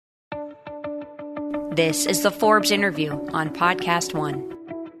This is the Forbes Interview on Podcast One.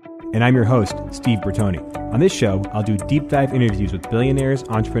 And I'm your host, Steve Bertoni. On this show, I'll do deep dive interviews with billionaires,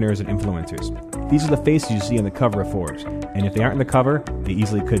 entrepreneurs, and influencers. These are the faces you see on the cover of Forbes. And if they aren't on the cover, they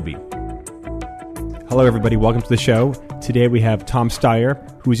easily could be. Hello, everybody. Welcome to the show. Today we have Tom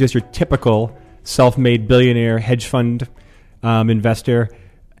Steyer, who is just your typical self-made billionaire, hedge fund investor,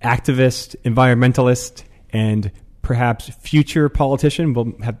 activist, environmentalist, and perhaps future politician.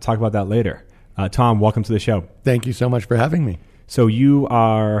 We'll have to talk about that later. Tom, welcome to the show. Thank you so much for having me. So you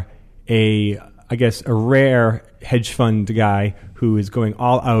are a rare hedge fund guy who is going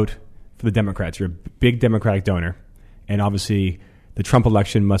all out for the Democrats. You're a big Democratic donor. And obviously the Trump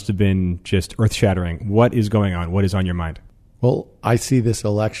election must have been just earth-shattering. What is going on? What is on your mind? Well, I see this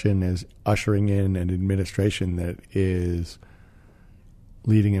election as ushering in an administration that is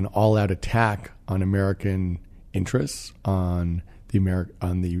leading an all-out attack on American interests, on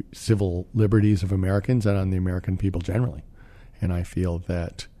the civil liberties of Americans, and on the American people generally. And I feel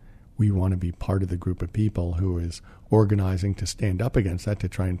that we want to be part of the group of people who is organizing to stand up against that, to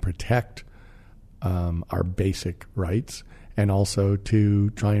try and protect our basic rights, and also to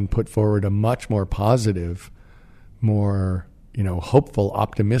try and put forward a much more positive, more hopeful,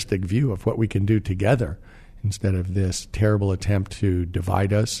 optimistic view of what we can do together, instead of this terrible attempt to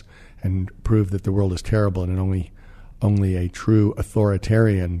divide us and prove that the world is terrible and only a true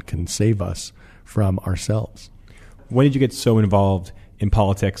authoritarian can save us from ourselves. When did you get so involved in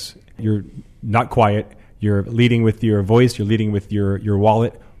politics? You're not quiet. You're leading with your voice. You're leading with your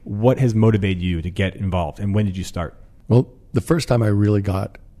wallet. What has motivated you to get involved, and when did you start? Well, the first time I really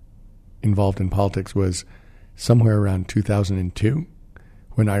got involved in politics was somewhere around 2002,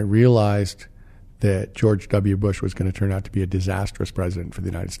 when I realized that George W. Bush was going to turn out to be a disastrous president for the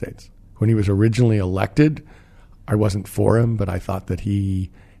United States. When he was originally elected, I wasn't for him, but I thought that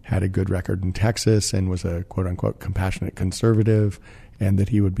he had a good record in Texas and was a quote-unquote compassionate conservative, and that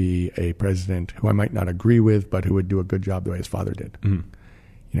he would be a president who I might not agree with, but who would do a good job the way his father did,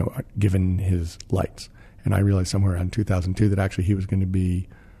 given his lights. And I realized somewhere around 2002 that actually he was going to be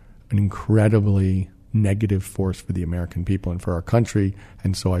an incredibly negative force for the American people and for our country.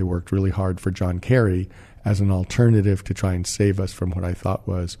 And so I worked really hard for John Kerry as an alternative to try and save us from what I thought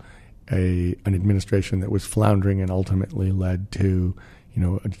was an administration that was floundering and ultimately led to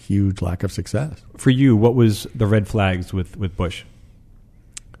a huge lack of success. For you, what was the red flags with Bush?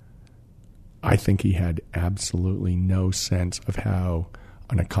 I think he had absolutely no sense of how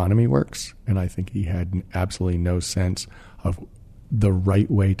an economy works, and I think he had absolutely no sense of the right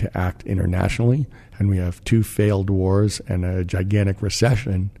way to act internationally. And we have 2 failed wars and a gigantic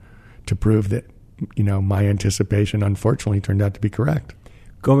recession to prove that, my anticipation unfortunately turned out to be correct.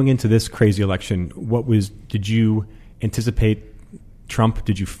 Going into this crazy election, did you anticipate Trump?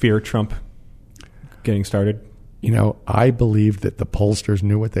 Did you fear Trump getting started? I believed that the pollsters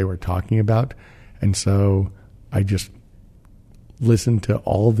knew what they were talking about. And so I just listened to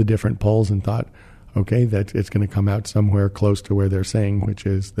all the different polls and thought, okay, that it's going to come out somewhere close to where they're saying, which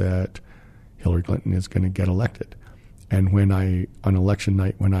is that Hillary Clinton is going to get elected. And on election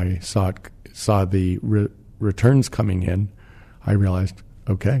night, when I saw the returns coming in, I realized,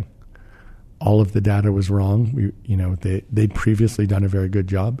 okay, all of the data was wrong. They'd previously done a very good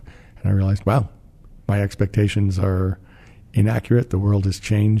job. And I realized, wow, my expectations are inaccurate. The world has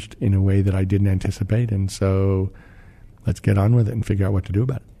changed in a way that I didn't anticipate. And so let's get on with it and figure out what to do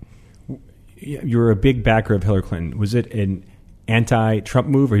about it. You're a big backer of Hillary Clinton. Was it an anti-Trump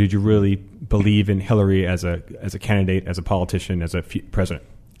move, or did you really believe in Hillary as a candidate, as a politician, as a president?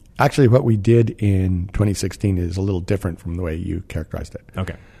 Actually, what we did in 2016 is a little different from the way you characterized it.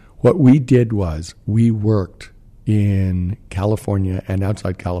 Okay. What we did was we worked in California and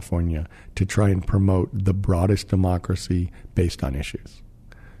outside California to try and promote the broadest democracy based on issues.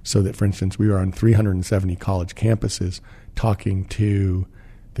 So that, for instance, we were on 370 college campuses talking to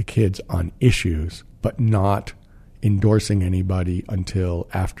the kids on issues, but not endorsing anybody until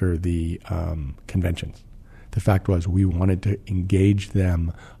after the conventions. The fact was, we wanted to engage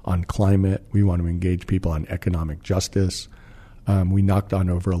them on climate. We want to engage people on economic justice. We knocked on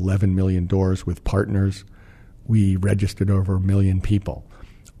over 11 million doors with partners. We registered over 1 million people.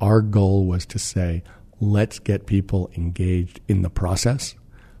 Our goal was to say, let's get people engaged in the process.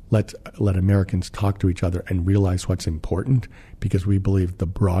 Let's let Americans talk to each other and realize what's important, because we believe the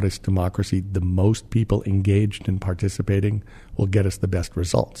broadest democracy, the most people engaged and participating, will get us the best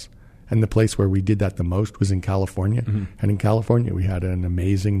results. And the place where we did that the most was in California. Mm-hmm. And in California, we had an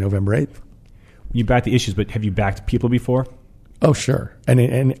amazing November 8th. You backed the issues, but have you backed people before? Oh, sure.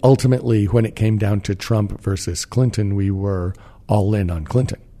 And ultimately, when it came down to Trump versus Clinton, we were all in on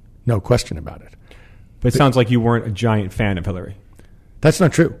Clinton. No question about it. But it sounds like you weren't a giant fan of Hillary. That's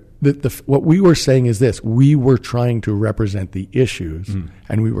not true. What we were saying is this: we were trying to represent the issues,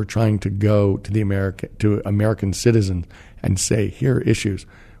 and we were trying to go to American citizens and say, here are issues.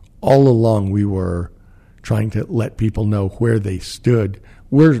 All along, we were trying to let people know where they stood.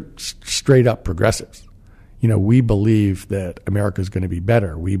 We're straight up progressives. We believe that America is going to be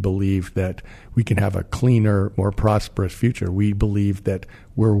better. We believe that we can have a cleaner, more prosperous future. We believe that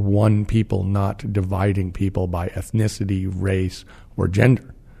we're one people, not dividing people by ethnicity, race, or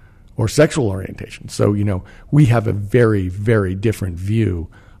gender, or sexual orientation. So, we have a very, very different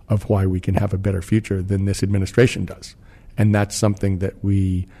view of why we can have a better future than this administration does. And that's something that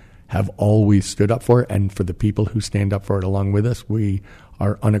we have always stood up for. And for the people who stand up for it along with us, we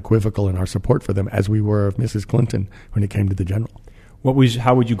are unequivocal in our support for them, as we were of Mrs. Clinton when it came to the general.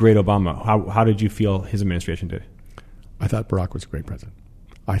 How would you grade Obama? How did you feel his administration did? I thought Barack was a great president.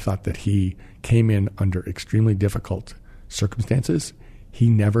 I thought that he came in under extremely difficult circumstances. He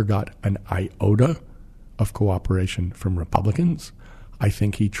never got an iota of cooperation from Republicans. I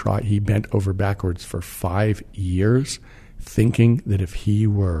think he bent over backwards for 5 years, thinking that if he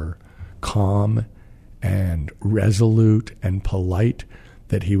were calm and resolute and polite,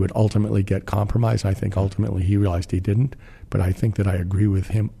 that he would ultimately get compromised. I think ultimately he realized he didn't. But I think that I agree with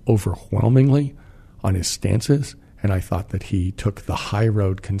him overwhelmingly on his stances, and I thought that he took the high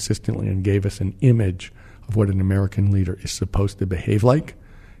road consistently and gave us an image of what an American leader is supposed to behave like.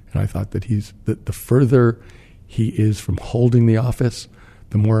 And I thought that the further he is from holding the office,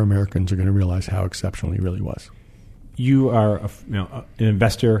 the more Americans are going to realize how exceptional he really was. You are an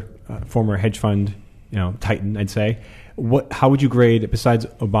investor, former hedge fund, titan, I'd say. How would you grade, besides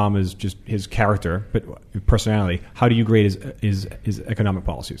Obama's just his character, but personality, how do you grade his economic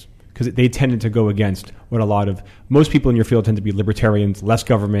policies? Because they tended to go against what most people in your field tend to be libertarians. Less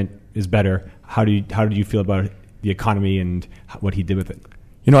government is better. How did you feel about the economy and what he did with it?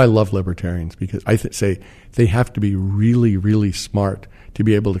 I love libertarians because I say they have to be really, really smart to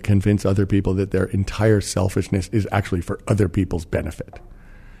be able to convince other people that their entire selfishness is actually for other people's benefit.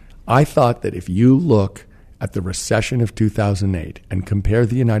 I thought that if you look at the recession of 2008 and compare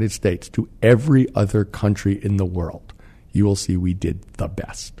the United States to every other country in the world, you will see we did the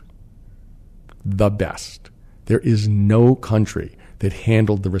best. The best. There is no country that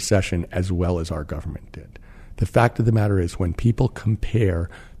handled the recession as well as our government did. The fact of the matter is, when people compare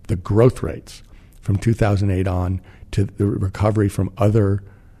the growth rates from 2008 on to the recovery from other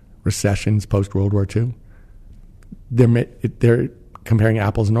recessions post-World War II, they're comparing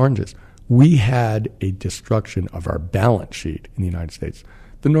apples and oranges. We had a destruction of our balance sheet in the United States.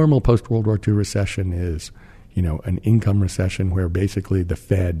 The normal post-World War II recession is, an income recession where basically the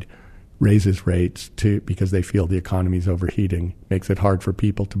Fed raises rates because they feel the economy is overheating, makes it hard for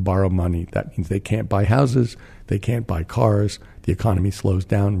people to borrow money. That means they can't buy houses, they can't buy cars, the economy slows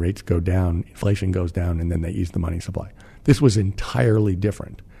down, rates go down, inflation goes down, and then they ease the money supply. This was entirely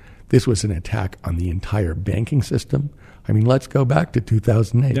different. This was an attack on the entire banking system. I mean, let's go back to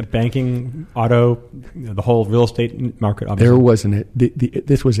 2008. Yeah, banking, auto, the whole real estate market. Obviously.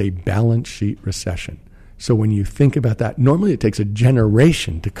 This was a balance sheet recession. So when you think about that, normally it takes a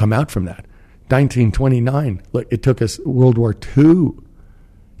generation to come out from that. 1929, look, it took us World War II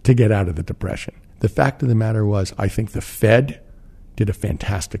to get out of the Depression. The fact of the matter was, I think the Fed did a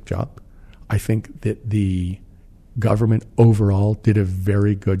fantastic job. I think that the government overall did a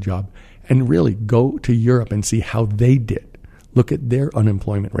very good job. And really, go to Europe and see how they did. Look at their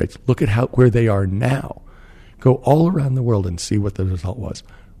unemployment rates. Look at where they are now. Go all around the world and see what the result was.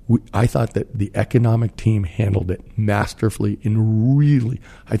 I thought that the economic team handled it masterfully and really,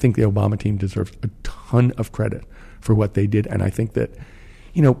 I think the Obama team deserves a ton of credit for what they did. And I think that,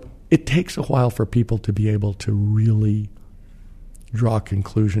 it takes a while for people to be able to really draw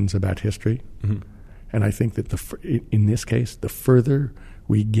conclusions about history. Mm-hmm. And I think that in this case, the further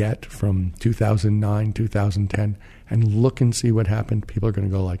we get from 2009, 2010, and look and see what happened, people are going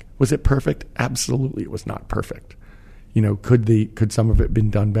to go like, was it perfect? Absolutely, it was not perfect. Could some of it been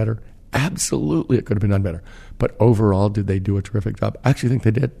done better? Absolutely, it could have been done better. But overall, did they do a terrific job? I actually think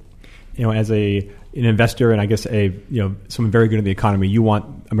they did. As an investor, and I guess someone very good in the economy, you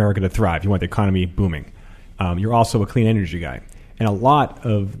want America to thrive. You want the economy booming. You're also a clean energy guy, and a lot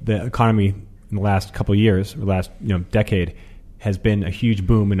of the economy in the last couple of years, or last decade, has been a huge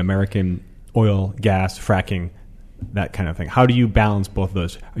boom in American oil, gas, fracking, that kind of thing. How do you balance both of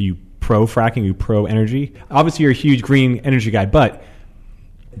those? Are you pro-fracking? Are you pro-energy? Obviously, you're a huge green energy guy, but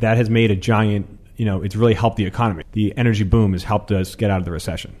that has made a giant, it's really helped the economy. The energy boom has helped us get out of the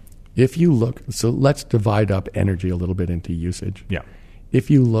recession. If you look, so let's divide up energy a little bit into usage. Yeah. If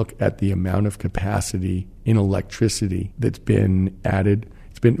you look at the amount of capacity in electricity that's been added,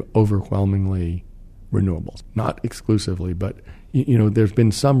 it's been overwhelmingly renewables. Not exclusively, but there's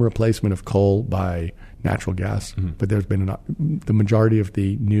been some replacement of coal by natural gas, but there's been the majority of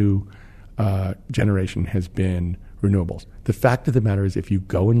the new generation has been renewables. The fact of the matter is, if you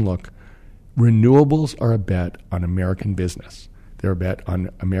go and look, renewables are a bet on American business. They're a bet on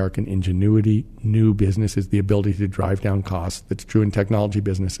American ingenuity, new businesses, the ability to drive down costs. That's true in technology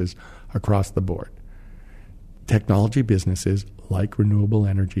businesses across the board. Technology businesses, like renewable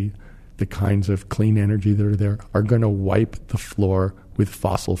energy, the kinds of clean energy that are there, are going to wipe the floor with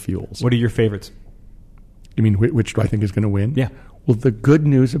fossil fuels. What are your favorites? You mean which do I think is going to win? Yeah. Well, the good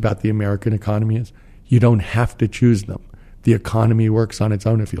news about the American economy is you don't have to choose them. The economy works on its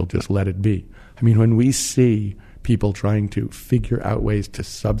own if you'll just let it be. I mean, when we see people trying to figure out ways to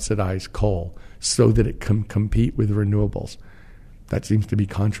subsidize coal so that it can compete with renewables, that seems to be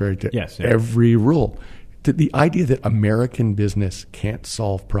contrary to every rule. The idea that American business can't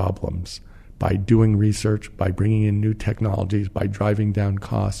solve problems by doing research, by bringing in new technologies, by driving down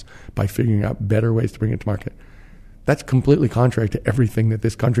costs, by figuring out better ways to bring it to market, that's completely contrary to everything that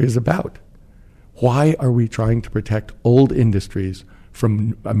this country is about. Why are we trying to protect old industries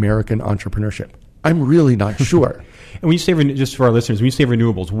from American entrepreneurship? I'm really not sure. And when you say, just for our listeners, when you say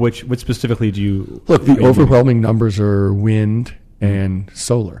renewables, what specifically do you... Look, the overwhelming numbers are wind and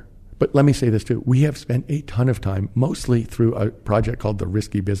solar. But let me say this too. We have spent a ton of time, mostly through a project called the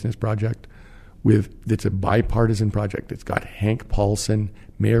Risky Business Project. It's a bipartisan project. It's got Hank Paulson,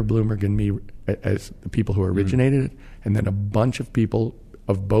 Mayor Bloomberg, and me as the people who originated it, and then a bunch of people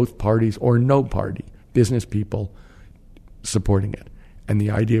of both parties or no party, business people, supporting it. And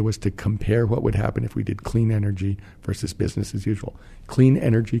the idea was to compare what would happen if we did clean energy versus business as usual. Clean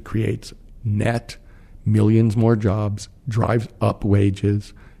energy creates net millions more jobs, drives up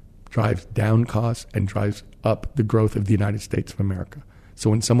wages, drives down costs, and drives up the growth of the United States of America. So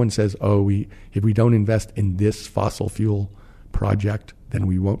when someone says, if we don't invest in this fossil fuel project, then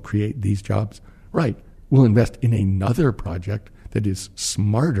we won't create these jobs, right, we'll invest in another project that is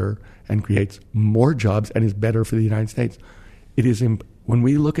smarter and creates more jobs and is better for the United States. It is when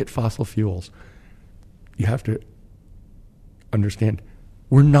we look at fossil fuels, you have to understand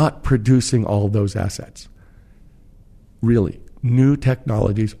we're not producing all those assets. Really, new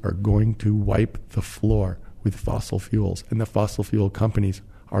technologies are going to wipe the floor with fossil fuels, and the fossil fuel companies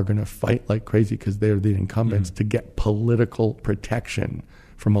are going to fight like crazy because they're the incumbents to get political protection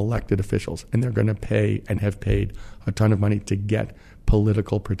from elected officials, and they're going to pay and have paid a ton of money to get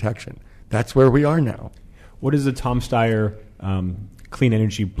political protection. That's where we are now. What is the Tom Steyer clean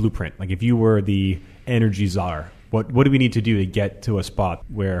energy blueprint? Like, if you were the energy czar, what do we need to do to get to a spot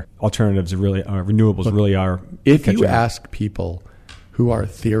where alternatives really are, renewables really are? If you ask people who are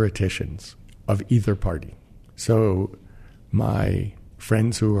theoreticians of either party, so my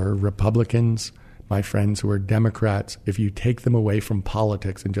friends who are Republicans, my friends who are Democrats, if you take them away from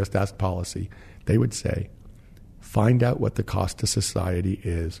politics and just ask policy, they would say, find out what the cost to society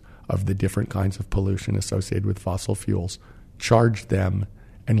is of the different kinds of pollution associated with fossil fuels, charge them,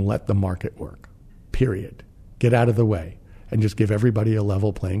 and let the market work, period. Get out of the way, and just give everybody a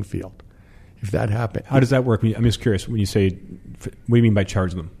level playing field. If that happens... How does that work? I'm just curious, when you say, what do you mean by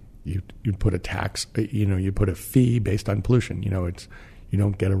charge them? You put a tax, you put a fee based on pollution. You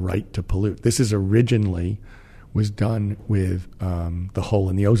don't get a right to pollute. This is originally was done with the hole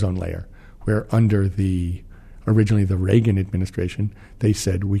in the ozone layer, where under originally the Reagan administration, they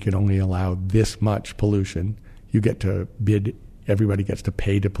said we could only allow this much pollution. You get to bid, everybody gets to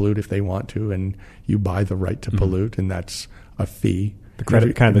pay to pollute if they want to, and you buy the right to pollute, and that's a fee. The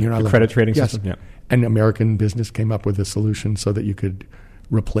credit, the credit trading system? Yes. Yeah. And American business came up with a solution so that you could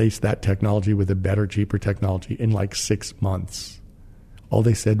replace that technology with a better, cheaper technology in like 6 months. All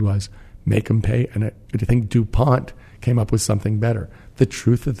they said was, make them pay. And I think DuPont came up with something better. The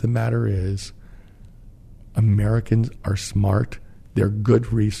truth of the matter is, Americans are smart. They're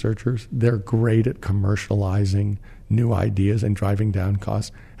good researchers. They're great at commercializing new ideas and driving down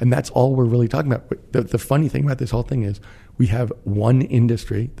costs. And that's all we're really talking about. The funny thing about this whole thing is we have one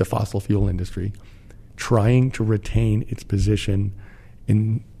industry, the fossil fuel industry, trying to retain its position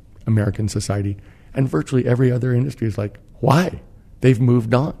in American society. And virtually every other industry is like, why? They've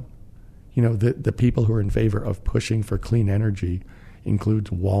moved on. The people who are in favor of pushing for clean energy includes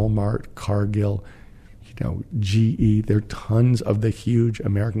Walmart, Cargill, GE. There are tons of the huge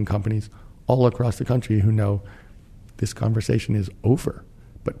American companies all across the country who know this conversation is over.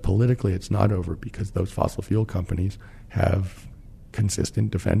 But politically, it's not over because those fossil fuel companies have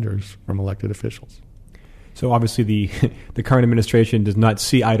consistent defenders from elected officials. So obviously the current administration does not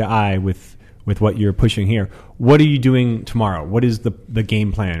see eye to eye with what you're pushing here. What are you doing tomorrow? What is the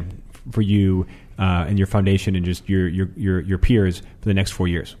game plan for you and your foundation and just your peers for the next 4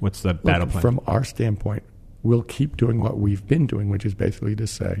 years? What's the battle plan? From our standpoint, we'll keep doing what we've been doing, which is basically to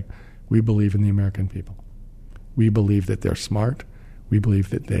say we believe in the American people. We believe that they're smart. We believe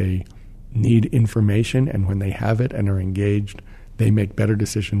that they need information, and when they have it and are engaged, they make better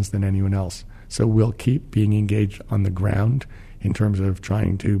decisions than anyone else. So we'll keep being engaged on the ground in terms of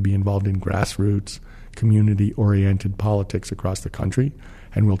trying to be involved in grassroots, community-oriented politics across the country,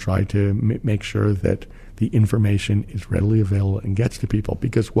 and we'll try to make sure that the information is readily available and gets to people.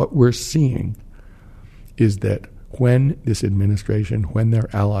 Because what we're seeing is that when this administration, when their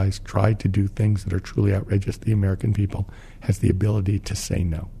allies try to do things that are truly outrageous, the American people has the ability to say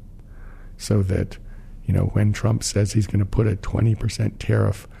no. So that, when Trump says he's going to put a 20%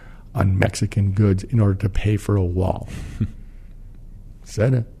 tariff on Mexican goods in order to pay for a wall,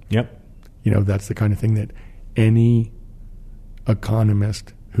 said it. Yep. That's the kind of thing that any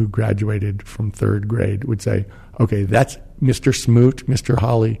economist who graduated from third grade would say, okay, that's Mr. Smoot, Mr.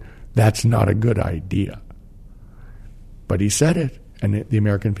 Hawley, that's not a good idea. But he said it, and the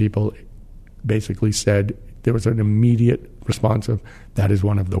American people basically said, there was an immediate response of, that is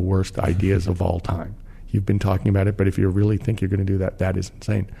one of the worst ideas of all time. You've been talking about it, but if you really think you're going to do that, that is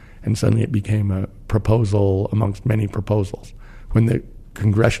insane. And suddenly it became a proposal amongst many proposals. When the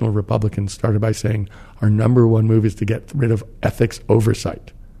congressional Republicans started by saying, our number one move is to get rid of ethics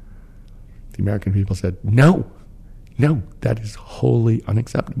oversight, the American people said, no, that is wholly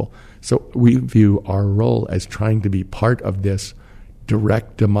unacceptable. So we view our role as trying to be part of this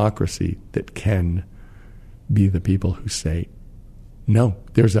direct democracy that can be the people who say, no,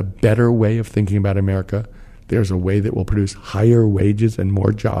 there's a better way of thinking about America. There's a way that will produce higher wages and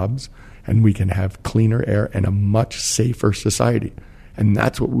more jobs, and we can have cleaner air and a much safer society. And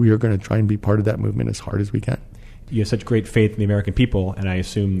that's what we are going to try and be part of that movement as hard as we can. You have such great faith in the American people, and I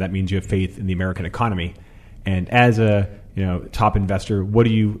assume that means you have faith in the American economy. And as a top investor, what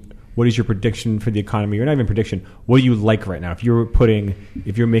is your prediction for the economy? Or not even prediction. What do you like right now? If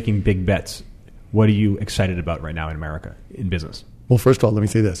you're making big bets, what are you excited about right now in America in business? Well, first of all, let me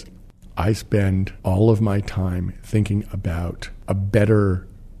say this. I spend all of my time thinking about a better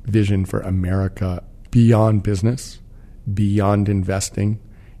vision for America beyond business, beyond investing,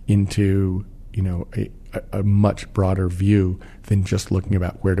 into a much broader view than just looking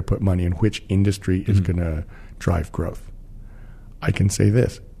about where to put money and which industry is going to drive growth. I can say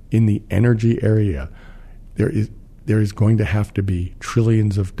this. In the energy area, there is going to have to be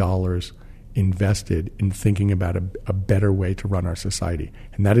trillions of dollars invested in thinking about a better way to run our society.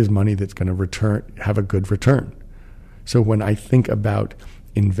 And that is money that's going to have a good return. So when I think about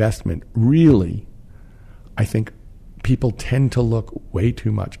investment, really, I think people tend to look way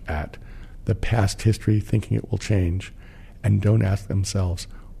too much at the past history, thinking it will change, and don't ask themselves,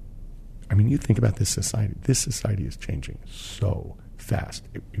 you think about this society. This society is changing so fast.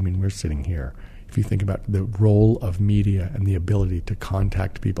 We're sitting here. If you think about the role of media and the ability to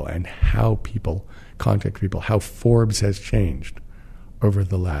contact people and how people contact people, how Forbes has changed over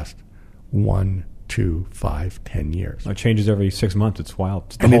the last 1, 2, 5, 10 years. It changes every 6 months. It's wild.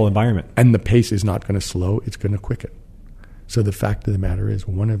 It's the whole environment. And the pace is not going to slow. It's going to quicken. So the fact of the matter is,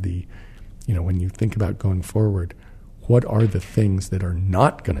 one of the, when you think about going forward, what are the things that are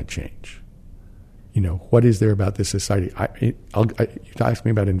not going to change? What is there about this society? You ask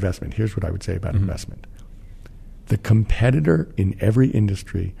me about investment. Here's what I would say about investment. The competitor in every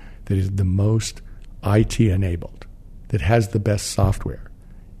industry that is the most IT enabled, that has the best software,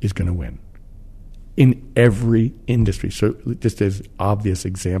 is going to win. In every industry. So just as obvious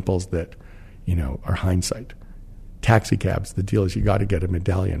examples that, are hindsight. Taxi cabs, the deal is you got to get a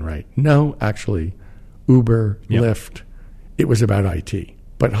medallion right. No, actually, Uber, Lyft, it was about IT.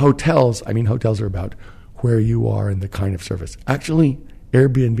 But hotels are about where you are and the kind of service. Actually,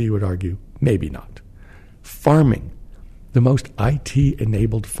 Airbnb would argue, maybe not. Farming, the most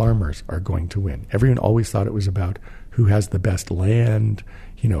IT-enabled farmers are going to win. Everyone always thought it was about who has the best land,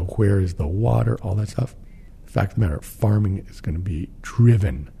 where is the water, all that stuff. The fact of the matter, farming is going to be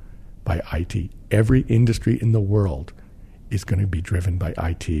driven by IT. Every industry in the world is going to be driven by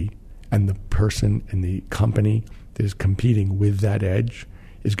IT, and the person and the company that is competing with that edge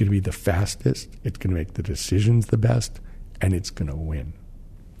is going to be the fastest, it's going to make the decisions the best, and it's going to win.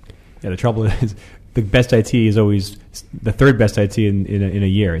 Yeah, the trouble is the best IT is always the third best IT in a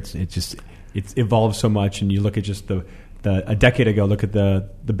year. It's evolved so much, and you look at just the a decade ago, look at the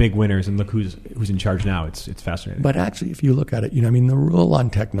big winners, and look who's in charge now. It's fascinating. But actually, if you look at it, the rule on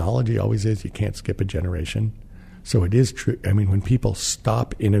technology always is you can't skip a generation. So it is true. When people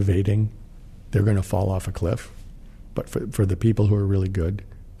stop innovating, they're going to fall off a cliff. But for the people who are really good,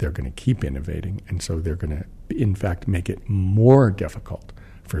 they're going to keep innovating. And so they're going to, in fact, make it more difficult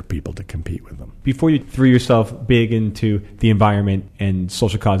for people to compete with them. Before you threw yourself big into the environment and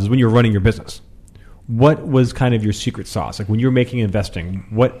social causes, when you were running your business, what was kind of your secret sauce? Like when you were making investing,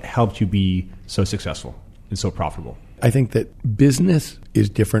 what helped you be so successful and so profitable? I think that business is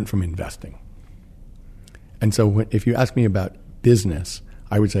different from investing. And so if you ask me about business,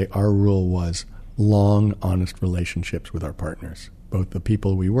 I would say our rule was long, honest relationships with our partners, both the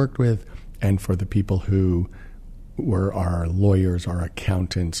people we worked with and for the people who were our lawyers, our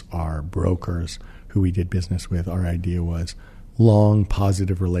accountants, our brokers who we did business with. Our idea was long,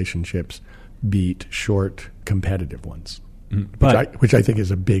 positive relationships beat short, competitive ones, which I think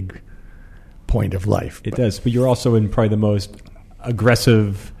is a big point of life. It does, but you're also in probably the most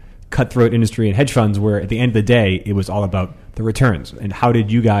aggressive, cutthroat industry in hedge funds where at the end of the day, it was all about the returns. And how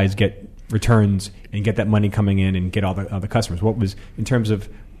did you guys get returns and get that money coming in and get all the customers? What was, in terms of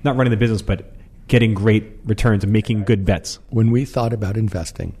not running the business, but getting great returns and making good bets? When we thought about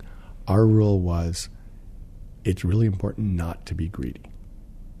investing, our rule was it's really important not to be greedy.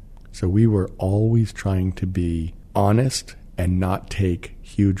 So we were always trying to be honest and not take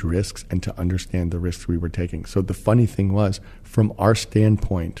huge risks and to understand the risks we were taking. So the funny thing was, from our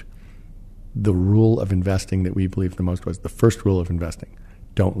standpoint, the rule of investing that we believed the most was the first rule of investing: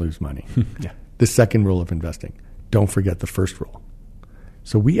 don't lose money. Yeah. The second rule of investing: don't forget the first rule.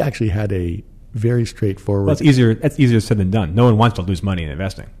 So we actually had a very straightforward... Well, that's easier said than done. No one wants to lose money in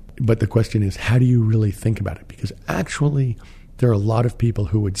investing. But the question is, how do you really think about it? Because actually, there are a lot of people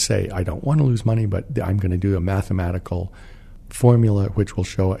who would say, I don't want to lose money, but I'm going to do a mathematical formula which will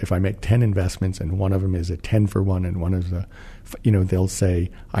show if I make 10 investments and one of them is a 10 for one and one is a, they'll say,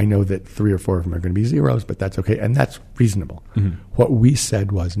 I know that 3 or 4 of them are going to be zeros, but that's okay. And that's reasonable. Mm-hmm. What we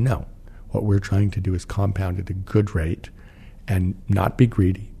said was, no, what we're trying to do is compound at a good rate and not be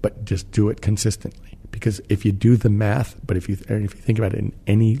greedy, but just do it consistently. Because if you do the math, but if you think about it in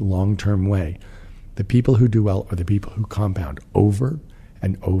any long-term way, the people who do well are the people who compound over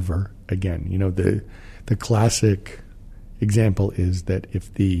and over again. The classic example is that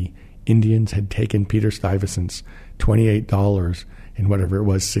if the Indians had taken Peter Stuyvesant's $28 in whatever it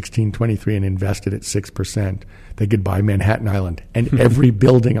was, 1623, and invested at 6%, they could buy Manhattan Island and every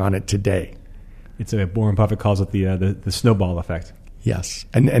building on it today. It's a Warren Buffett calls it the snowball effect. Yes,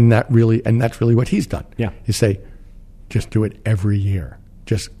 and that's really what he's done. Yeah, is say, just do it every year.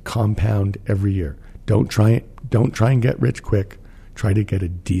 Just compound every year. Don't try and get rich quick. Try to get a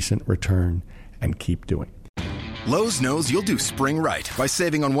decent return and keep doing. Lowe's knows you'll do spring right by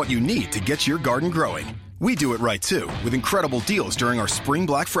saving on what you need to get your garden growing. We do it right, too, with incredible deals during our Spring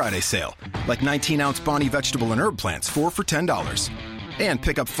Black Friday sale, like 19-ounce Bonnie vegetable and herb plants, 4 for $10. And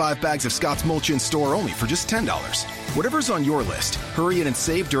pick up 5 bags of Scott's Mulch in store only for just $10. Whatever's on your list, hurry in and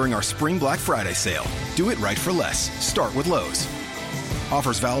save during our Spring Black Friday sale. Do it right for less. Start with Lowe's.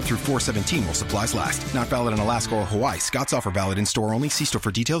 Offers valid through 4/17 while supplies last. Not valid in Alaska or Hawaii. Scott's offer valid in store only. See store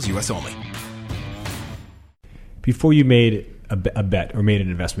for details. U.S. only. Before you made a bet or made an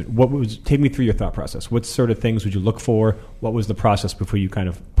investment, take me through your thought process. What sort of things would you look for? What was the process before you kind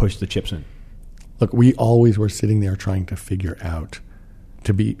of pushed the chips in? Look, we always were sitting there trying to figure out,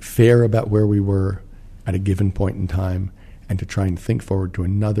 to be fair about where we were at a given point in time and to try and think forward to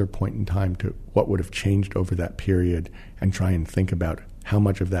another point in time to what would have changed over that period and try and think about how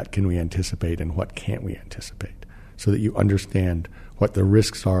much of that can we anticipate and what can't we anticipate, so that you understand what the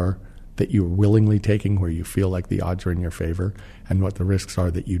risks are that you're willingly taking where you feel like the odds are in your favor and what the risks are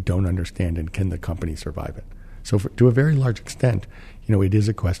that you don't understand and can the company survive it. So to a very large extent, it is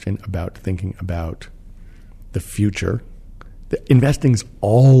a question about thinking about the future. Investing's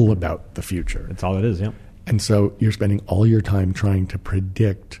all about the future. That's all it is, yeah. And so you're spending all your time trying to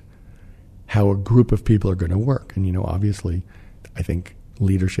predict how a group of people are going to work. And, obviously, I think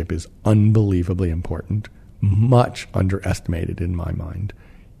leadership is unbelievably important, much underestimated in my mind.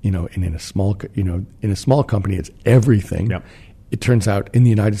 And in a small company, it's everything. Yep. It turns out in the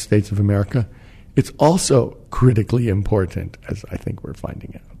United States of America, it's also critically important, as I think we're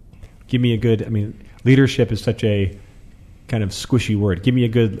finding out. Give me leadership is such a kind of squishy word.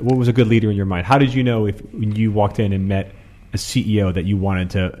 What was a good leader in your mind? How did you know when you walked in and met a CEO that you wanted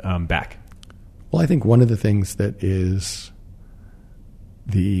to back? Well, I think one of the things that is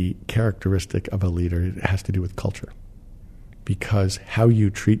the characteristic of a leader, it has to do with culture. Because how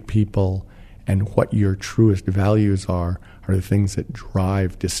you treat people and what your truest values are the things that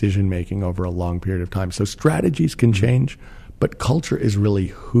drive decision-making over a long period of time. So strategies can change, but culture is really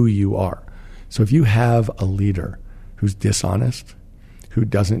who you are. So if you have a leader who's dishonest, who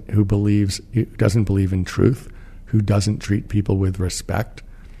doesn't believe in truth, who doesn't treat people with respect,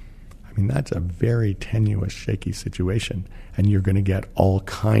 I mean, that's a very tenuous, shaky situation. And you're going to get all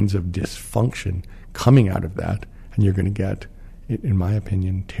kinds of dysfunction coming out of that. And you're going to get, in my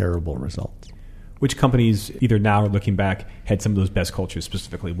opinion, terrible results. Which companies, either now or looking back, had some of those best cultures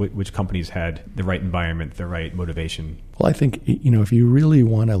specifically? Which companies had the right environment, the right motivation? Well, I think, if you really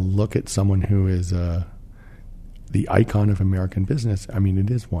want to look at someone who is the icon of American business, I mean, it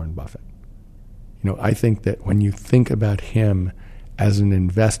is Warren Buffett. I think that when you think about him as an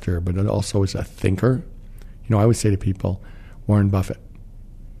investor, but also as a thinker, I always say to people, Warren Buffett,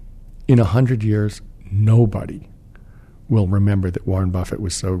 in 100 years, nobody will remember that Warren Buffett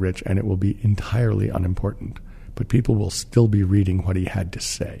was so rich, and it will be entirely unimportant. But people will still be reading what he had to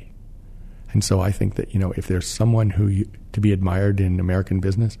say. And so I think that, if there's someone to be admired in American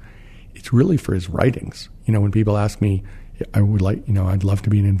business, it's really for his writings. When people ask me, I'd love to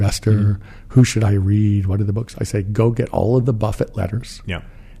be an investor. Mm-hmm. Who should I read? What are the books? I say, go get all of the Buffett letters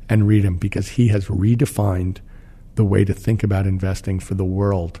and read them, because he has redefined the way to think about investing for the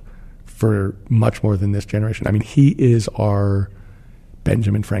world for much more than this generation. I mean, he is our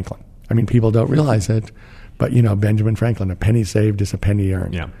Benjamin Franklin. I mean, people don't realize it, but, Benjamin Franklin, a penny saved is a penny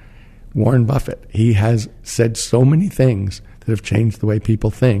earned. Yeah. Warren Buffett, he has said so many things that have changed the way people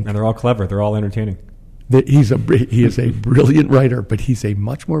think. And they're all clever. They're all entertaining. He is a brilliant writer, but he's a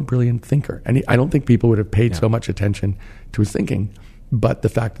much more brilliant thinker. And I don't think people would have paid so much attention to his thinking. But the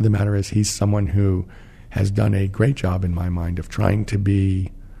fact of the matter is, he's someone who has done a great job, in my mind, of trying to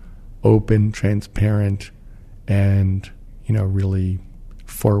be open, transparent, and, really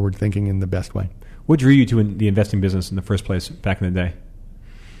forward-thinking in the best way. What drew you to the investing business in the first place back in the day?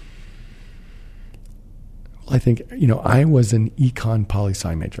 Well, I think, I was an econ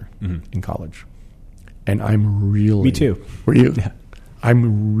poli-sci major in college. And I'm really... Me too. Were you? Yeah.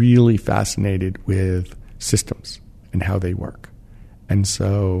 I'm really fascinated with systems and how they work. And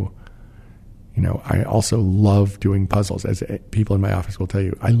so, I also love doing puzzles. As people in my office will tell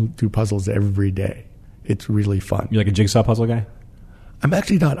you, I do puzzles every day. It's really fun. You're like a jigsaw puzzle guy? I'm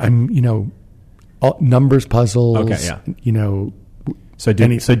actually not. I'm, numbers puzzles. Okay, yeah.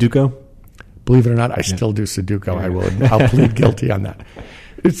 Sudoku? Believe it or not, I still do Sudoku. I'll plead guilty on that.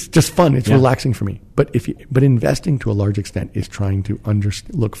 It's just fun. It's relaxing for me. But investing to a large extent is trying to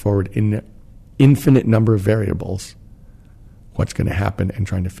look forward in an infinite number of variables, what's going to happen, and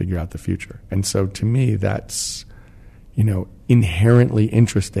trying to figure out the future. And so to me, that's, inherently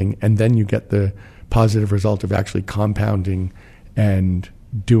interesting. And then you get the positive result of actually compounding and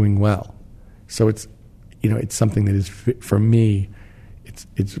doing well. So it's something that is, for me,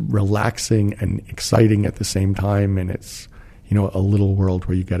 it's relaxing and exciting at the same time. And it's, a little world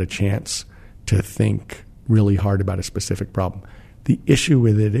where you get a chance to think really hard about a specific problem. The issue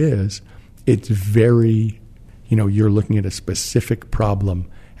with it is it's very, you're looking at a specific problem,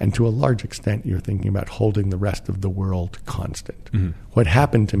 and to a large extent you're thinking about holding the rest of the world constant. Mm-hmm. What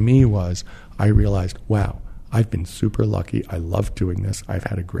happened to me was I realized, wow, I've been super lucky. I love doing this. I've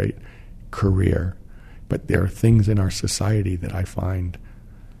had a great career. But there are things in our society that I find,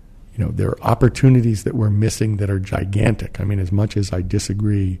 there are opportunities that we're missing that are gigantic. I mean, as much as I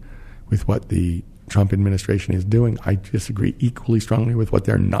disagree with what the Trump administration is doing, I disagree equally strongly with what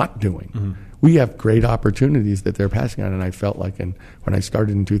they're not doing. Mm-hmm. We have great opportunities that they're passing on, and I felt like, and when I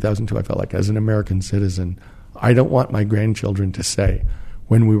started in 2002, I felt like as an American citizen, I don't want my grandchildren to say,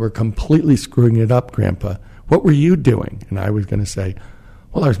 when we were completely screwing it up, Grandpa, what were you doing? And I was going to say,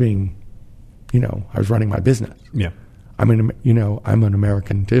 well, I was being, I was running my business. Yeah. I'm an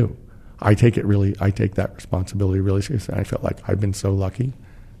American too. I take that responsibility really seriously. And I felt like I've been so lucky,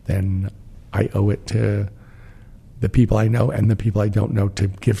 then I owe it to the people I know and the people I don't know to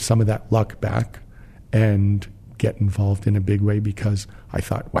give some of that luck back and get involved in a big way, because I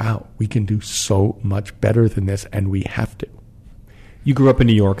thought, wow, we can do so much better than this, and we have to. You grew up in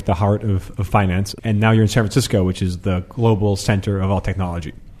New York, the heart of finance, and now you're in San Francisco, which is the global center of all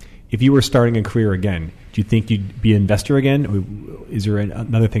technology. If you were starting a career again, do you think you'd be an investor again? Or is there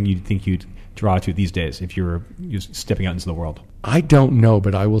another thing you think you'd draw to these days if you're stepping out into the world? I don't know,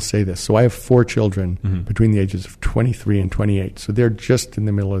 but I will say this. So I have 4 children between the ages of 23 and 28. So they're just in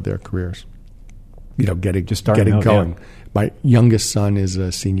the middle of their careers, getting going. Yeah. My youngest son is a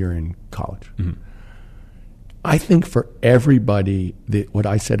senior in college. Mm-hmm. I think for everybody, what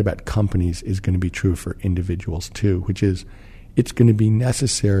I said about companies is going to be true for individuals too, which is, it's going to be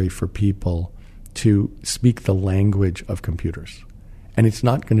necessary for people to speak the language of computers. And it's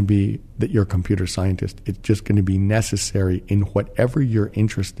not going to be that you're a computer scientist. It's just going to be necessary in whatever you're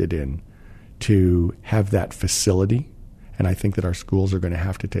interested in to have that facility. And I think that our schools are going to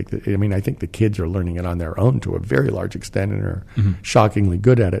have to take I think the kids are learning it on their own to a very large extent and are shockingly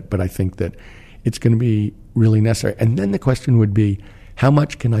good at it. But I think that it's going to be really necessary. And then the question would be, how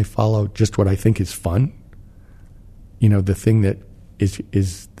much can I follow just what I think is fun? The thing that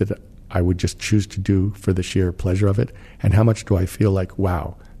is that I would just choose to do for the sheer pleasure of it. And how much do I feel like,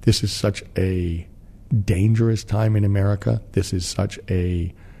 wow, this is such a dangerous time in America. This is such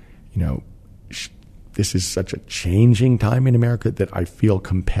a, this is such a changing time in America that I feel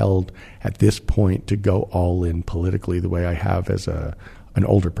compelled at this point to go all in politically the way I have as an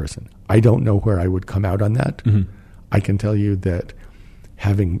older person. I don't know where I would come out on that. I can tell you that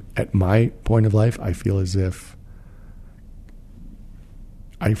at my point of life, I feel as if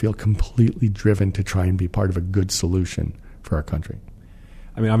I feel completely driven to try and be part of a good solution for our country.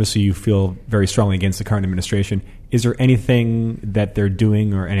 I mean, obviously you feel very strongly against the current administration. Is there anything that they're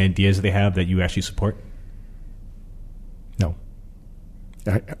doing or any ideas that they have that you actually support? No.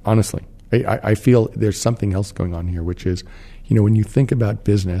 Honestly, I feel there's something else going on here, which is, when you think about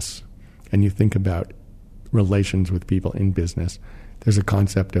business and you think about relations with people in business, there's a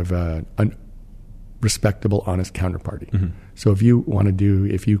concept of a respectable, honest counterparty. So if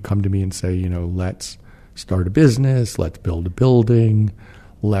you come to me and say, let's start a business, let's build a building,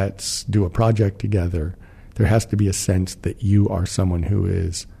 let's do a project together, there has to be a sense that you are someone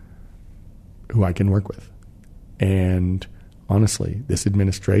who I can work with. And honestly, this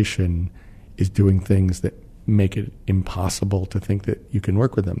administration is doing things that make it impossible to think that you can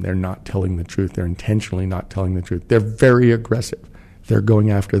work with them. They're not telling the truth. They're intentionally not telling the truth. They're very aggressive. They're going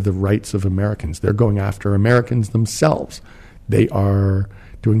after the rights of Americans. They're going after Americans themselves. They are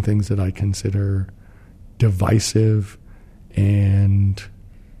doing things that I consider divisive and,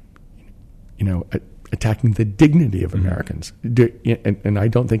 attacking the dignity of Americans. And I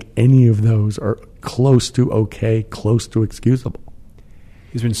don't think any of those are close to okay, close to excusable.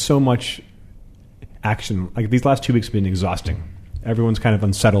 There's been so much action. Like these last 2 weeks have been exhausting. Everyone's kind of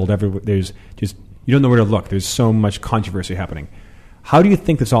unsettled. There's just, you don't know where to look. There's so much controversy happening. How do you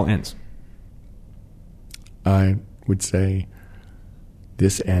think this all ends? I would say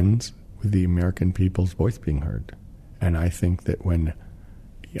this ends with the American people's voice being heard. And I think that when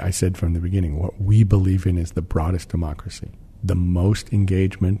I said from the beginning, what we believe in is the broadest democracy, the most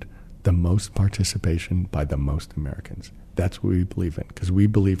engagement, the most participation by the most Americans. That's what we believe in. Because we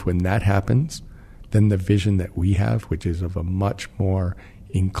believe when that happens, then the vision that we have, which is of a much more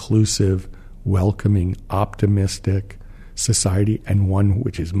inclusive, welcoming, optimistic society, and one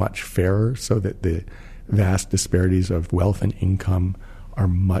which is much fairer so that the vast disparities of wealth and income are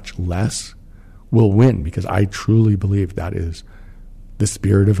much less, will win, because I truly believe that is the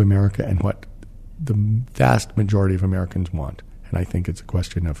spirit of America and what the vast majority of Americans want. And I think it's a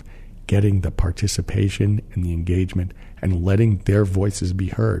question of getting the participation and the engagement and letting their voices be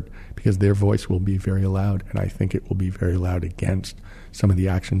heard, because their voice will be very loud, and I think it will be very loud against some of the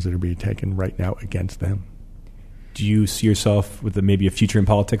actions that are being taken right now against them. Do you see yourself with maybe a future in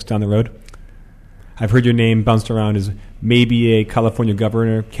politics down the road? I've heard your name bounced around as maybe a California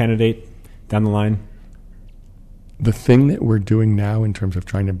governor candidate down the line. The thing that we're doing now in terms of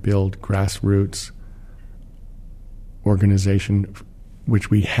trying to build grassroots organization, which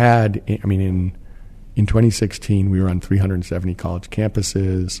we had, in 2016, we were on 370 college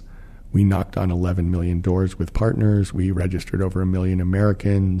campuses. We knocked on 11 million doors with partners. We registered over 1 million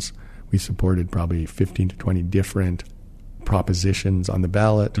Americans. We supported probably 15 to 20 different propositions on the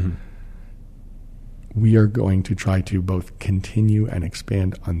ballot. We are going to try to both continue and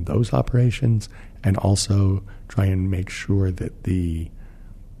expand on those operations and also try and make sure that the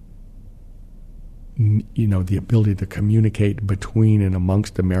ability to communicate between and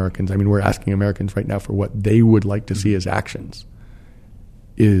amongst Americans. We're asking Americans right now for what they would like to see as actions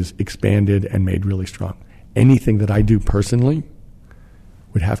is expanded and made really strong. Anything that I do personally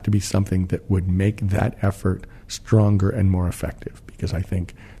would have to be something that would make that effort stronger and more effective, because I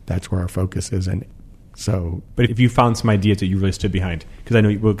think that's where our focus is. And so, but if you found some ideas that you really stood behind, because I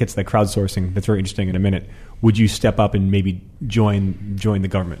know we'll get to that crowdsourcing, that's very interesting in a minute. Would you step up and maybe join the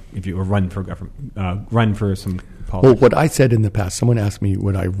government if you or run for government, run for some politics? Well, what I said in the past, someone asked me,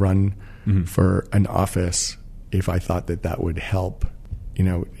 would I run for an office if I thought that would help,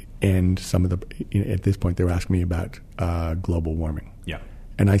 end some of the. At this point, they were asking me about global warming. Yeah,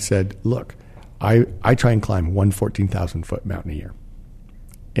 and I said, look, I try and climb one 14,000-foot mountain a year,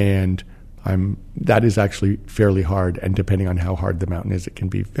 and That is actually fairly hard, and depending on how hard the mountain is, it can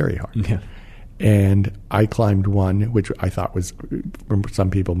be very hard. Yeah. And I climbed one, which I thought was, for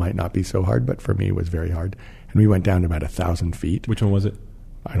some people might not be so hard, but for me was very hard. And we went down to about 1,000 feet. Which one was it?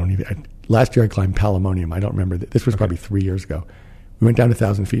 Last year I climbed Palomonium. I don't remember. This was probably 3 years ago. We went down to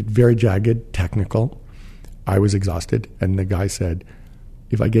 1,000 feet, very jagged, technical. I was exhausted, and the guy said,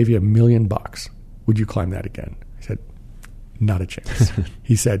 if I gave you $1 million, would you climb that again? I said, not a chance.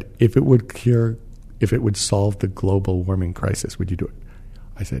 He said, if it would solve the global warming crisis, would you do it?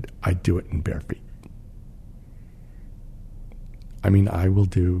 I said, I'd do it in bare feet. I mean, I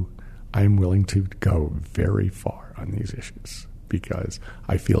am willing to go very far on these issues because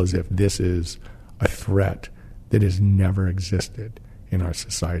I feel as if this is a threat that has never existed in our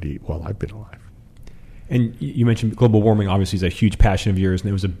society while I've been alive. And you mentioned global warming obviously is a huge passion of yours,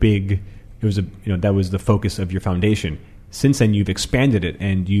 and that was the focus of your foundation. Since then, you've expanded it,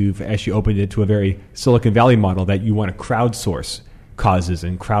 and you've actually opened it to a very Silicon Valley model that you want to crowdsource causes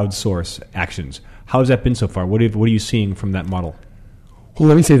and crowdsource actions. How has that been so far? What are you seeing from that model? Well,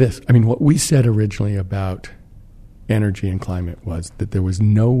 let me say this. I mean, what we said originally about energy and climate was that there was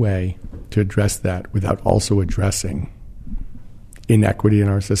no way to address that without also addressing inequity in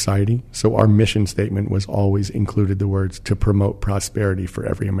our society. So our mission statement was always included the words to promote prosperity for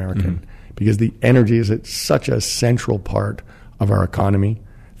every American, because the energy is such a central part of our economy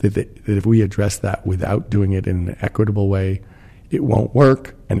that if we address that without doing it in an equitable way, it won't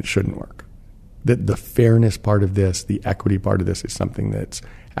work and it shouldn't work. That the fairness part of this, the equity part of this is something that's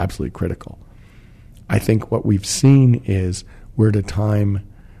absolutely critical. I think what we've seen is we're at a time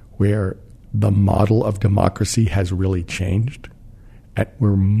where the model of democracy has really changed.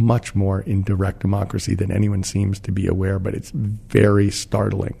 We're much more in direct democracy than anyone seems to be aware, but it's very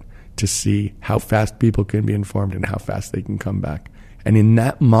startling to see how fast people can be informed and how fast they can come back. And in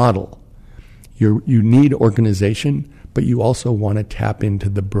that model, you need organization, but you also want to tap into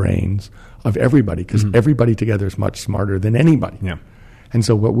the brains of everybody, because everybody together is much smarter than anybody. Yeah. And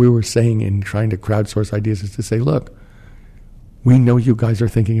so what we were saying in trying to crowdsource ideas is to say, look, we know you guys are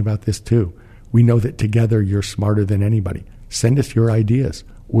thinking about this too. We know that together you're smarter than anybody. Send us your ideas.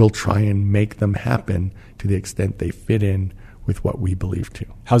 We'll try and make them happen to the extent they fit in with what we believe to.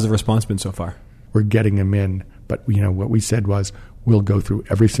 How's the response been so far? We're getting them in, but what we said was we'll go through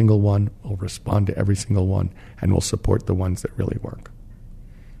every single one, we'll respond to every single one, and we'll support the ones that really work.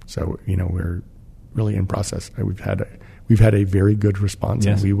 So, we're really in process. We've had a very good response,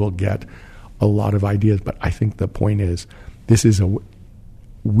 yes. And we will get a lot of ideas. But I think the point is,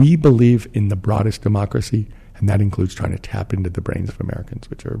 we believe in the broadest democracy, and that includes trying to tap into the brains of Americans,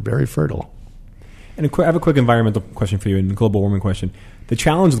 which are very fertile. And I have a quick environmental question for you and a global warming question. The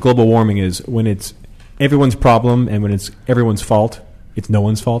challenge with global warming is when it's everyone's problem and when it's everyone's fault, it's no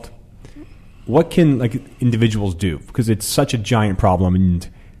one's fault. What can individuals do? Because it's such a giant problem, and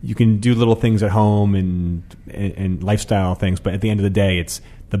you can do little things at home and lifestyle things, but at the end of the day, it's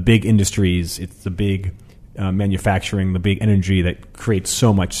the big industries, it's the big manufacturing, the big energy that creates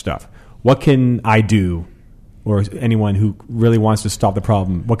so much stuff. What can I do, or anyone who really wants to stop the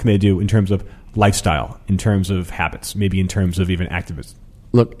problem, what can they do in terms of lifestyle, in terms of habits, maybe in terms of even activism?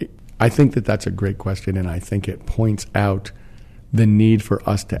 Look, I think that that's a great question, and I think it points out the need for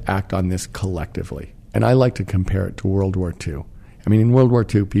us to act on this collectively. And I like to compare it to World War II. I mean, in World War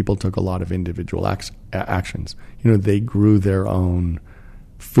II, people took a lot of individual actions. They grew their own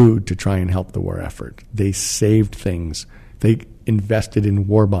food to try and help the war effort. They saved things. They invested in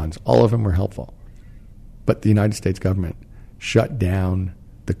war bonds. All of them were helpful. But the United States government shut down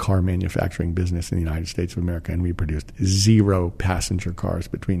the car manufacturing business in the United States of America, and we produced 0 passenger cars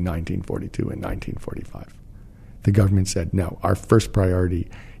between 1942 and 1945. The government said, no, our first priority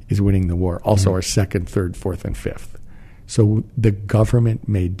is winning the war. Also our second, third, fourth, and fifth. So the government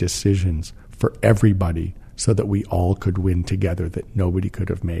made decisions for everybody so that we all could win together that nobody could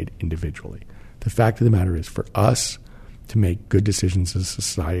have made individually. The fact of the matter is, for us to make good decisions as a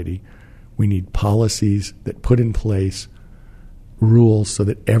society, we need policies that put in place rules so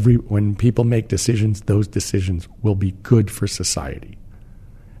that when people make decisions, those decisions will be good for society.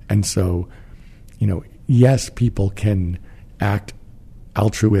 And so, yes, people can act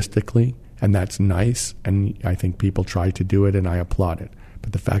altruistically, and that's nice, and I think people try to do it, and I applaud it.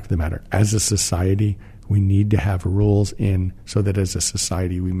 But the fact of the matter, as a society, we need to have rules in so that as a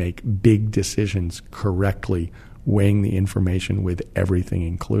society we make big decisions correctly, weighing the information with everything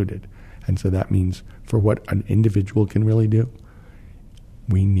included. And so that means for what an individual can really do,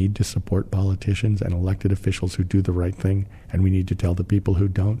 we need to support politicians and elected officials who do the right thing, and we need to tell the people who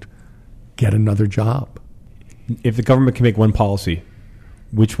don't, get another job. If the government can make one policy,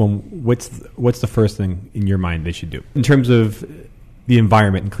 which one? What's the first thing in your mind they should do in terms of the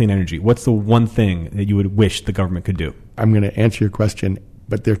environment and clean energy? What's the one thing that you would wish the government could do? I'm going to answer your question,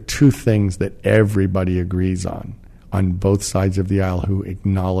 but there are two things that everybody agrees on both sides of the aisle who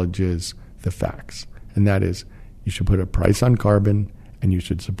acknowledges the facts, and that is you should put a price on carbon and you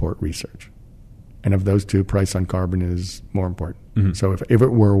should support research. And of those two, price on carbon is more important. Mm-hmm. So if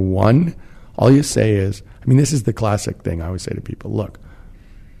it were one, all you say is, this is the classic thing I always say to people, look,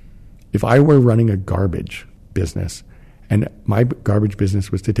 if I were running a garbage business and my garbage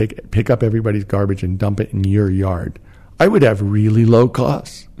business was to pick up everybody's garbage and dump it in your yard, I would have really low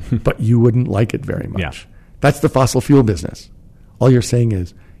costs, but you wouldn't like it very much. Yeah. That's the fossil fuel business. All you're saying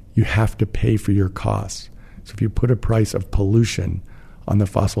is you have to pay for your costs. So if you put a price of pollution on the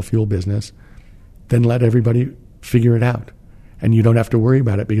fossil fuel business, then let everybody figure it out. And you don't have to worry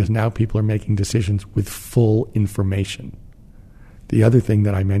about it because now people are making decisions with full information. The other thing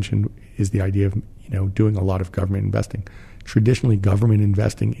that I mentioned is the idea of doing a lot of government investing. Traditionally, government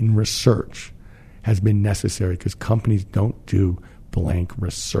investing in research has been necessary because companies don't do blank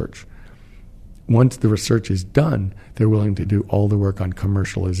research. Once the research is done, they're willing to do all the work on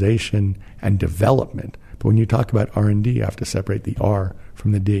commercialization and development. But when you talk about R&D, you have to separate the R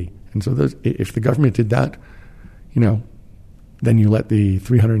from the D. And so if the government did that, then you let the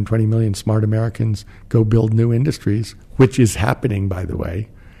 320 million smart Americans go build new industries, which is happening, by the way,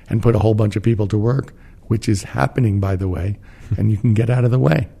 and put a whole bunch of people to work, which is happening, by the way, and you can get out of the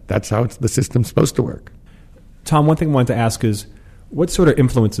way. That's how the system's supposed to work. Tom, one thing I wanted to ask is, what sort of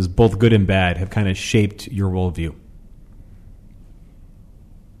influences, both good and bad, have kind of shaped your worldview?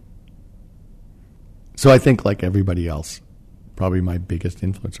 So I think, like everybody else, probably my biggest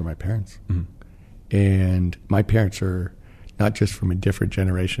influence are my parents. Mm-hmm. And my parents are not just from a different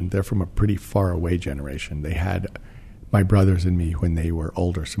generation, they're from a pretty far away generation. They had my brothers and me when they were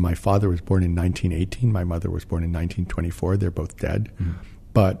older. So my father was born in 1918. My mother was born in 1924. They're both dead. Mm-hmm.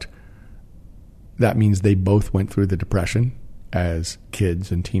 But that means they both went through the Depression as kids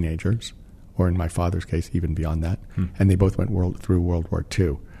and teenagers, or in my father's case, even beyond that. Mm-hmm. And they both went through World War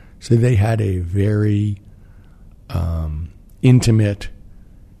II. So they had a very intimate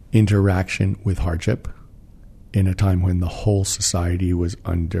interaction with hardship in a time when the whole society was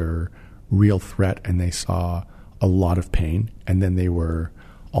under real threat and they saw a lot of pain. And then they were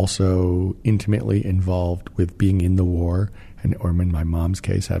also intimately involved with being in the war, or in my mom's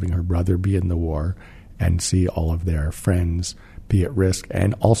case, having her brother be in the war and see all of their friends be at risk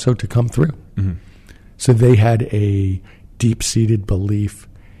and also to come through. Mm-hmm. So they had a deep-seated belief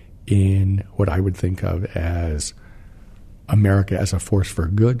in what I would think of as America as a force for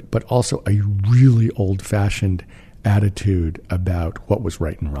good, but also a really old-fashioned attitude about what was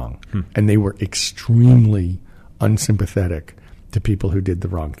right and wrong. And they were extremely unsympathetic to people who did the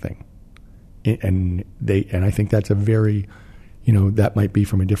wrong thing. And I think that's a very, that might be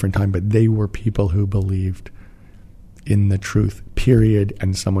from a different time, but they were people who believed in the truth, period,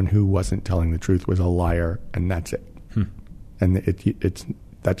 and someone who wasn't telling the truth was a liar, and that's it. And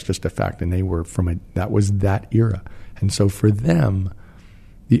that's just a fact. And they were that was that era. And so for them,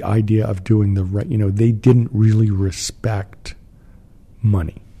 the idea of doing the right, they didn't really respect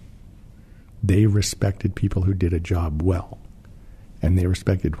money. They respected people who did a job well. And they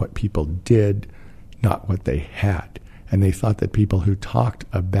respected what people did, not what they had. And they thought that people who talked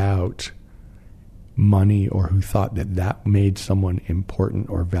about money or who thought that made someone important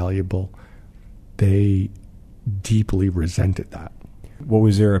or valuable, they deeply resented that. What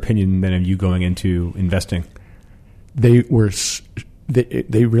was their opinion then of you going into investing? I was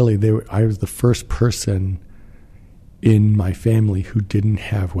the first person in my family who didn't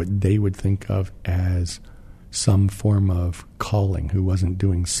have what they would think of as some form of calling, who wasn't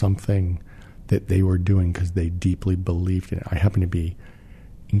doing something that they were doing because they deeply believed in it. I happen to be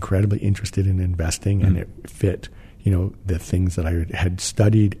incredibly interested in investing, and it fit, the things that I had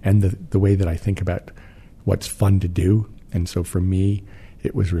studied and the way that I think about what's fun to do. And so for me,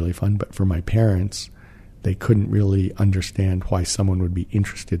 it was really fun. But for my parents, they couldn't really understand why someone would be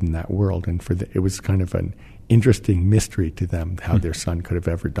interested in that world. And it was kind of an interesting mystery to them how their son could have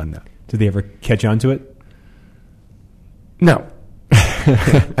ever done that. Did they ever catch on to it? No.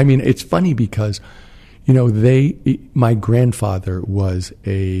 It's funny because, my grandfather was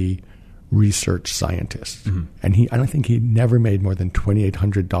a research scientist. Mm-hmm. And I don't think he never made more than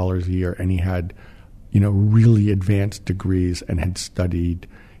 $2,800 a year. And he had, really advanced degrees and had studied,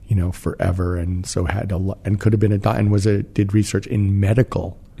 forever. And so had a lot, and could have been did research in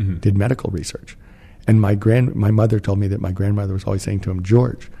medical, did medical research. And my mother told me that my grandmother was always saying to him,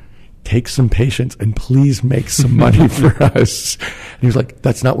 George, take some patience and please make some money for us. And he was like,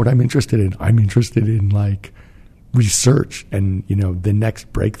 that's not what I'm interested in. I'm interested in like research and, the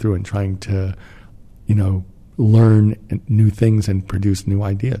next breakthrough and trying to, learn new things and produce new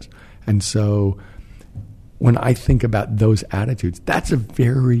ideas. And so when I think about those attitudes, that's a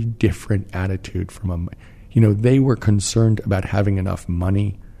very different attitude from they were concerned about having enough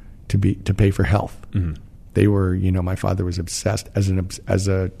money to pay for health. Mm-hmm. They were, my father was obsessed as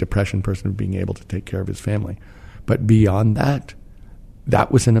a depression person of being able to take care of his family. But beyond that,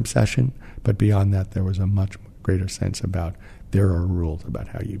 that was an obsession. But beyond that, there was a much greater sense about there are rules about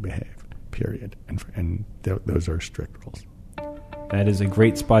how you behave, period. And those are strict rules. That is a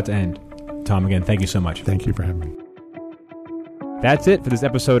great spot to end. Tom, again, thank you so much. Thank you for having me. That's it for this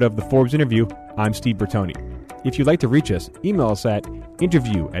episode of The Forbes Interview. I'm Steve Bertoni. If you'd like to reach us, email us at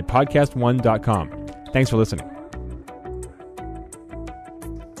interview@podcastone.com. Thanks for listening.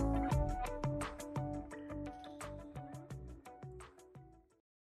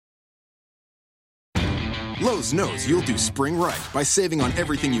 Lowe's knows you'll do spring right by saving on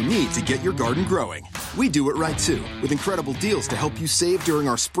everything you need to get your garden growing. We do it right too, with incredible deals to help you save during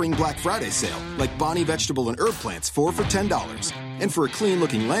our Spring Black Friday sale, like Bonnie vegetable and herb plants, 4 for $10. And for a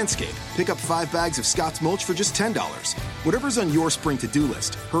clean-looking landscape, pick up 5 bags of Scott's mulch for just $10. Whatever's on your spring to-do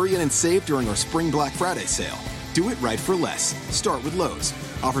list, hurry in and save during our Spring Black Friday sale. Do it right for less. Start with Lowe's.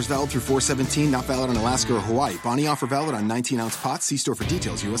 Offers valid through 4/17, not valid on Alaska or Hawaii. Bonnie offer valid on 19-ounce pots. See store for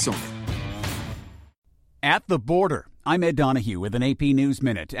details, U.S. only. At the border, I'm Ed Donahue with an AP News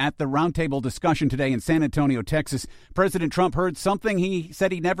Minute. At the roundtable discussion today in San Antonio, Texas, President Trump heard something he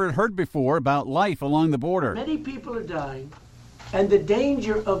said he never heard before about life along the border. Many people are dying, and the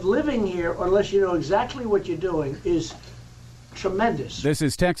danger of living here, unless you know exactly what you're doing, is tremendous. This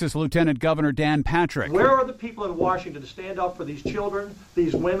is Texas Lieutenant Governor Dan Patrick. Where are the people in Washington to stand up for these children,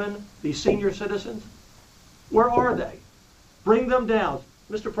 these women, these senior citizens? Where are they? Bring them down.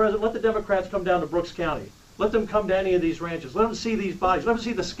 Mr. President, let the Democrats come down to Brooks County. Let them come to any of these ranches. Let them see these bodies. Let them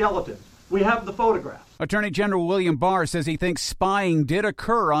see the skeletons. We have the photographs. Attorney General William Barr says he thinks spying did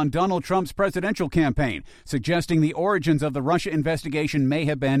occur on Donald Trump's presidential campaign, suggesting the origins of the Russia investigation may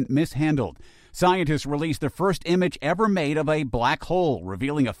have been mishandled. Scientists released the first image ever made of a black hole,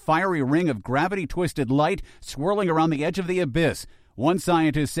 revealing a fiery ring of gravity-twisted light swirling around the edge of the abyss. One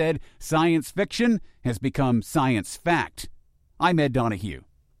scientist said, "Science fiction has become science fact." I'm Ed Donahue.